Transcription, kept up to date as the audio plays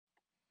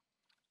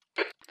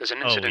There's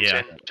an incident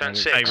in turn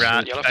 6. Hey,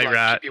 right. Yellow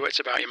flag. Keep your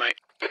wits about you, mate.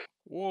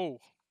 Whoa.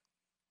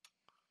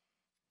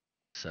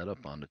 Set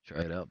up on to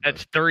try it out.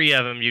 That's 3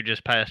 of them you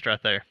just passed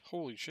right there.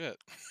 Holy shit.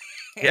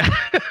 Yeah.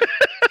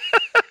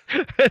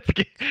 That's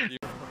good. Why'd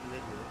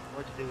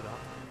you do that?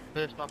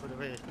 First lap of the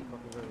race, you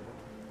fucking ruined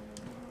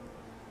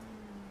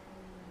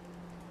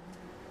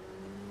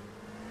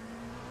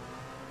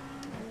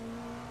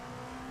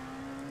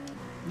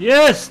it.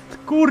 Jest!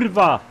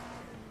 Kurwa!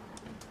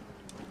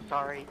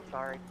 Sorry.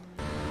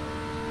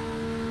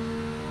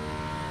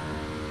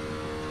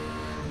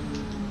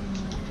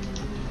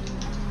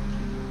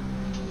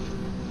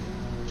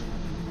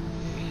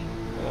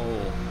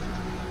 Oh.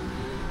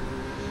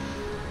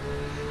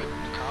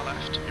 Car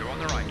left. You're on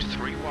the right.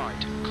 3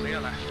 wide. Clear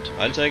left.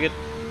 I'll take it.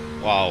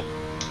 Wow.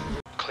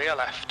 Clear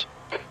left.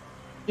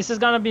 This is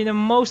gonna be the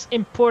most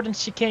important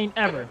chicane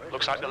ever.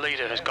 Looks like the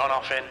leader has gone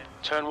off in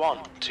turn 1.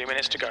 2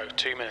 minutes to go.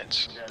 2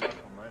 minutes.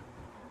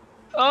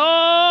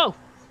 Oh!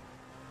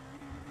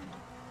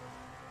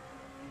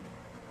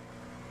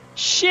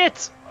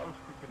 Shit!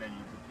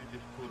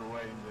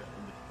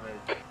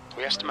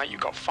 We estimate you've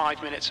got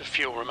 5 minutes of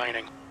fuel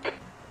remaining.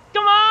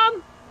 Come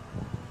on!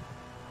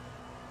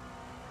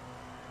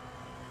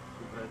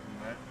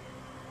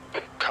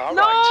 Car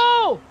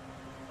right.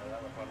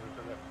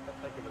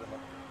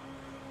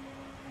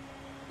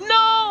 No!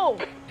 No!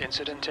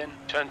 Incident in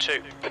turn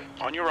 2.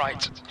 On your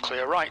right.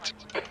 Clear right.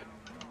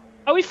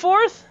 Are we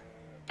 4th?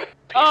 P4.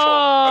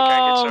 Oh Okay,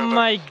 it's over.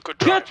 my Good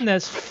drive.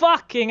 goodness,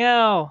 fucking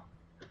hell!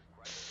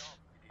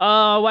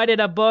 Oh, why did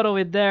I bottle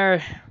it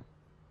there?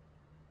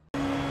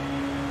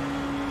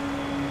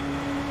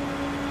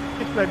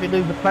 Just maybe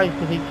lose the place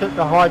because he took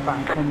the high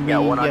bank from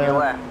the... one on your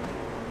left.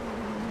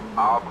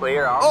 All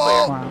clear,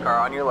 all clear. Car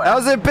on your left. That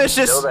was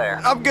ambitious. Still there.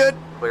 I'm good.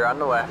 Clear on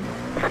the left.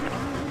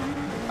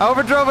 I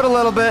overdrove it a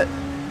little bit.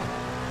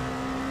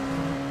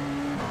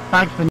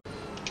 Thanks for...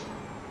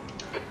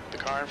 The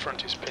car in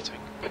front is pitting.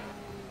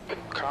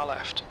 Car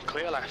left.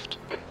 Clear left.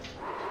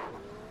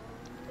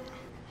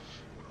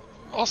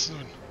 Was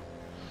nun?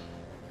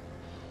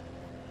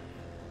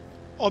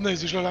 Oh ne,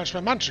 sie ist noch nicht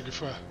mehr Manche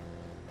gefahren.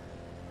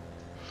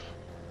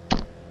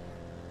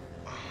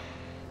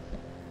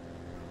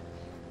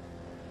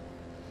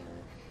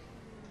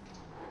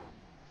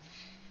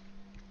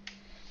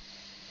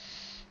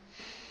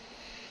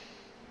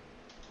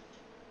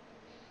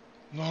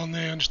 No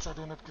ne, ich hab's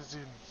auch nicht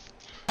gesehen.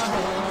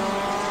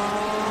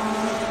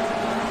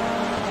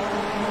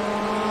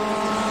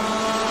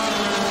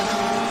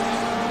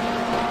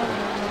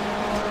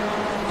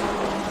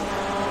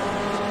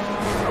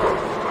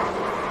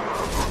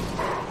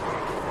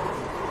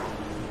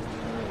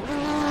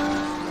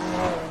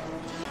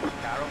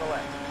 Car on the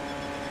left.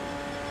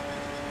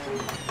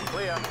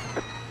 Clear.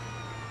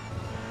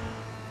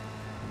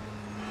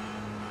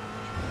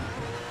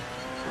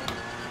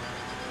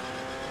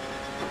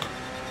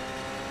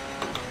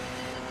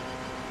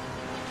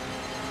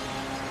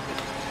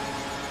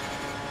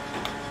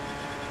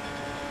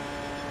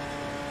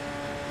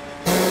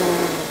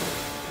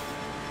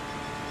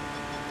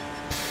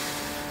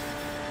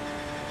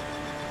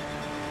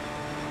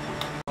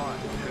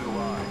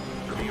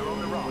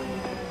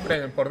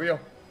 Frenen, por Dios.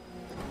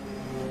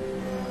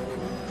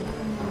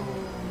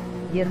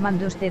 German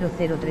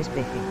 2003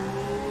 PC.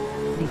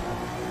 Dice.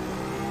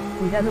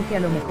 Cuidado que a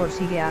lo mejor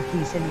sigue a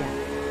Giselia.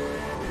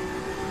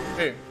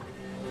 Sí.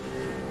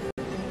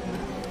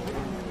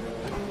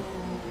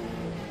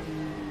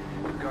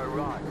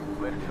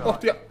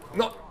 Hostia,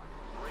 no.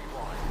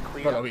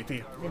 No lo vi,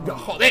 tío. No,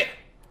 joder.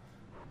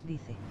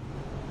 Dice.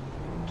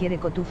 Quiere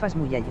cotufas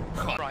muyallo.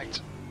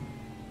 Right.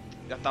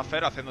 Ya está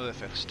Fer haciendo de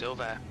Fer. Still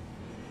there.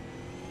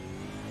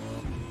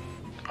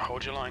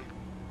 Hold your line.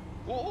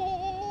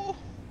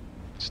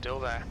 Still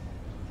there.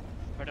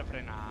 Para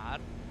frenar.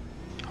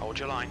 Hold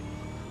your line.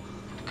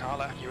 Car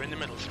left. You're in the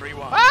middle. 3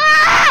 wide.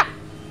 ¡Ah!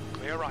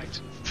 Clear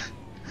right.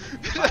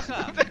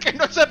 Es que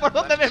no sé por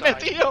dónde me he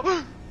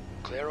metido.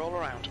 Clear all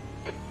around.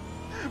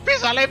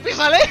 ¡Písale,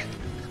 písale!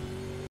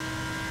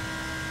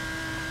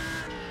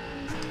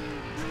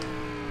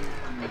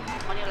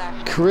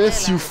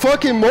 Chris, you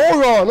fucking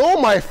moron!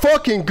 Oh my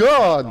fucking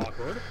god!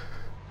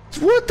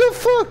 What the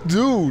fuck,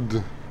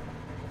 dude?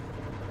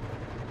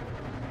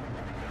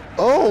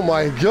 Oh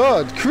my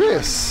god,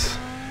 Chris!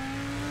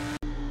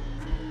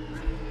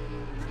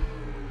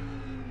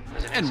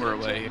 And we're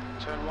away.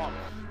 Turn 1.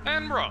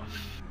 And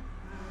rough.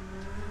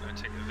 Gonna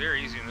take it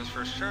very easy in this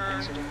first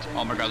turn.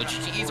 Oh my god, the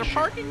GGs are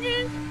parking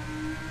in!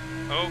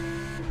 Oh.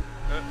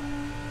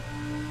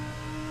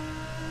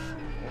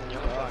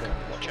 Yellow flag.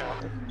 Watch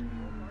out.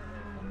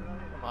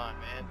 Come on,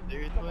 man.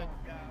 Seriously?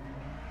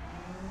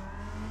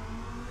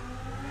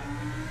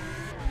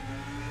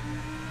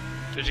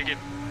 Did you get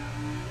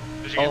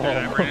through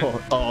that,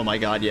 Brandon? Oh my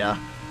god, yeah.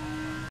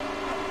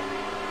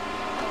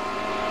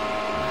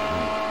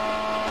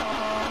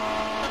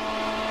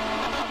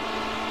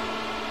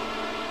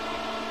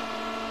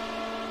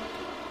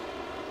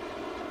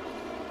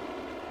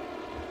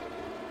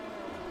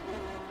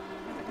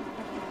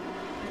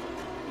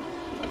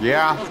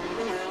 Yeah.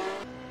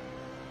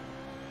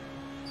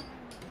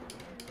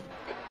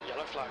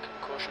 flag.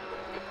 Caution.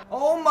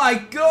 Oh my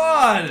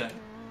god!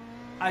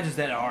 I just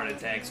had a heart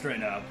attack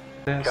straight up.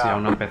 Si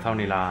aún no ha empezado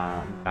ni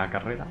la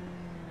carrera.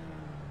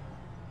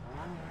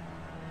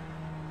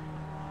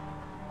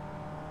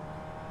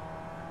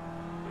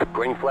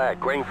 Green flag,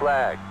 green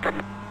flag.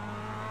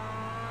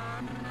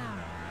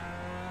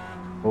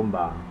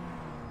 Bomba.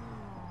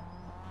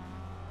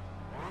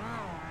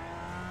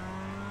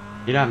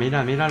 Mira,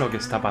 mira, mira lo que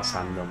está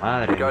pasando,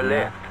 madre Go mía.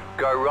 left,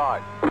 go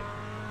right.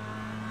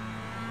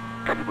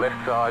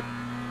 Left side.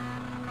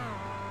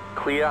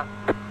 Clear.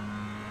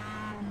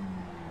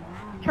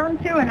 Turn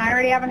 2 and I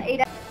already have an 8.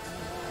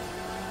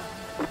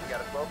 We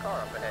got a slow car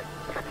up ahead.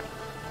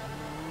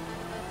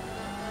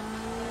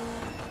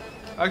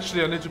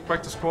 Actually, I need to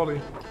practice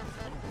quality.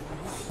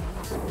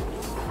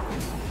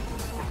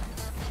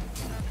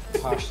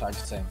 Hashtag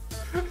same.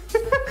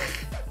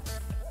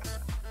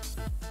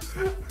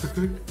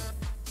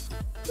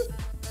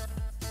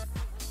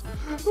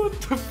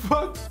 What the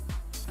fuck?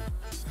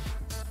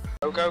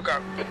 Go, go, go.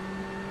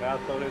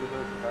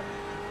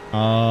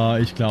 Ah,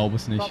 ich glaube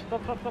es nicht.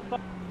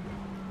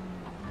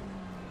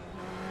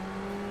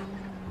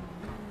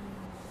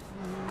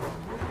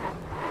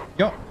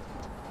 Ja.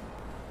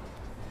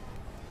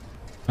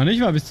 Noch nicht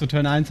mal bis zu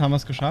Turn 1 haben wir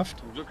es geschafft.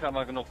 Zum Glück haben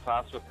wir genug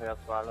Fast Repairs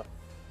für alle.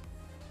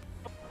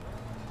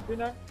 Vielen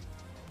Dank.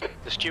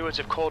 The stewards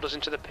have called us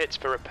into the pits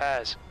for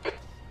repairs.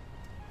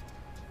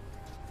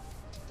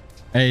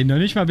 Ey, noch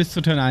nicht mal bis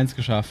zu Turn 1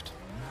 geschafft.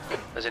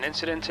 There's an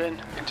incident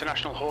in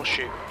International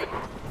Horseshoe.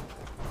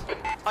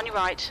 On your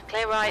right,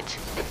 clear right.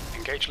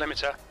 Engage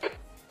limiter.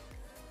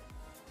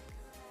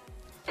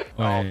 Oi.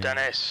 Oh,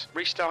 Dennis.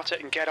 Restart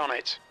it and get on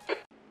it.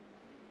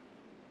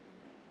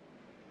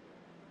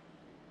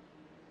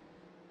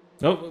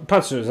 No,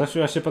 patrzę,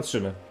 zawsze się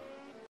patrzymy.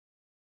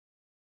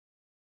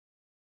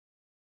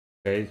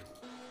 Okej.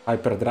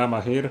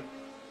 Hyperdrama here.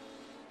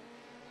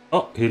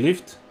 Oh, he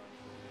lived.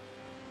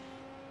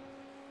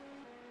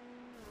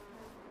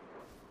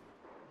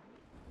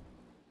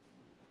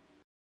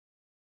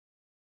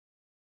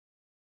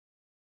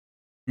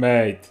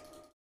 Mate.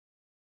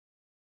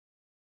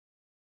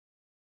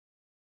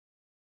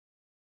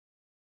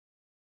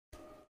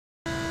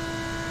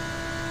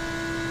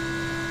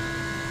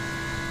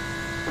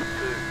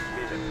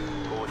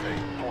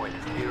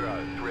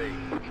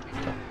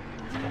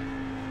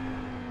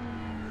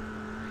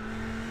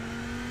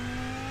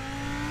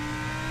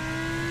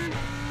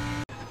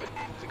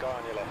 There's a guy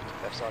on your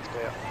left. Left side's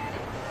clear.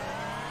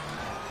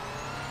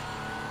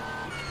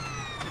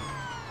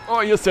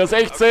 Oh, hier ist der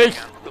 60!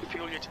 We'll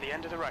fuel you to the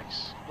end of the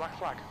race. Black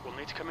flag. We'll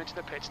need to come into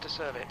the pits to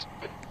serve it.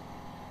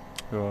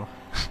 Ja.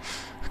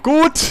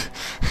 Gut!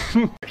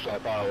 Actually, I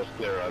thought it was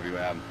clear of you,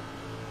 man.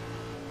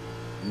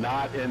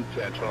 Not in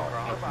central.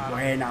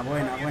 Buena,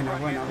 buena, buena,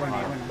 buena,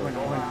 buena, buena,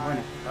 buena,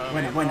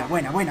 buena, buena, buena,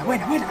 buena, buena,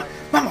 buena, buena.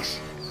 ¡Vamos!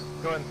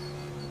 Go in.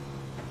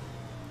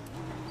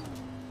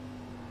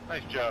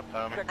 Nice job,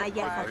 Tom.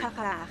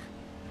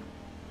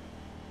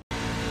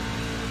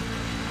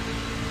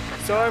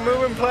 Sorry,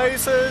 moving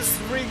places.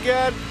 We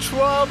got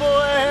trouble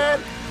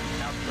ahead.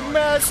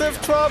 Massive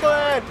trouble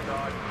ahead.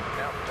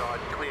 Outside,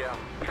 clear.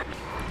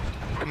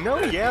 No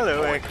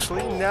yellow,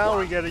 actually. Now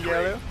we get a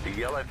yellow. The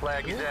yellow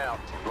flag is out.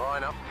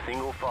 Line up,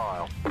 single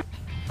file.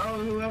 Oh,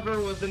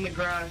 whoever was in the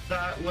grass,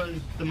 that was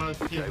the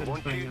most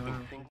stupid thing ever.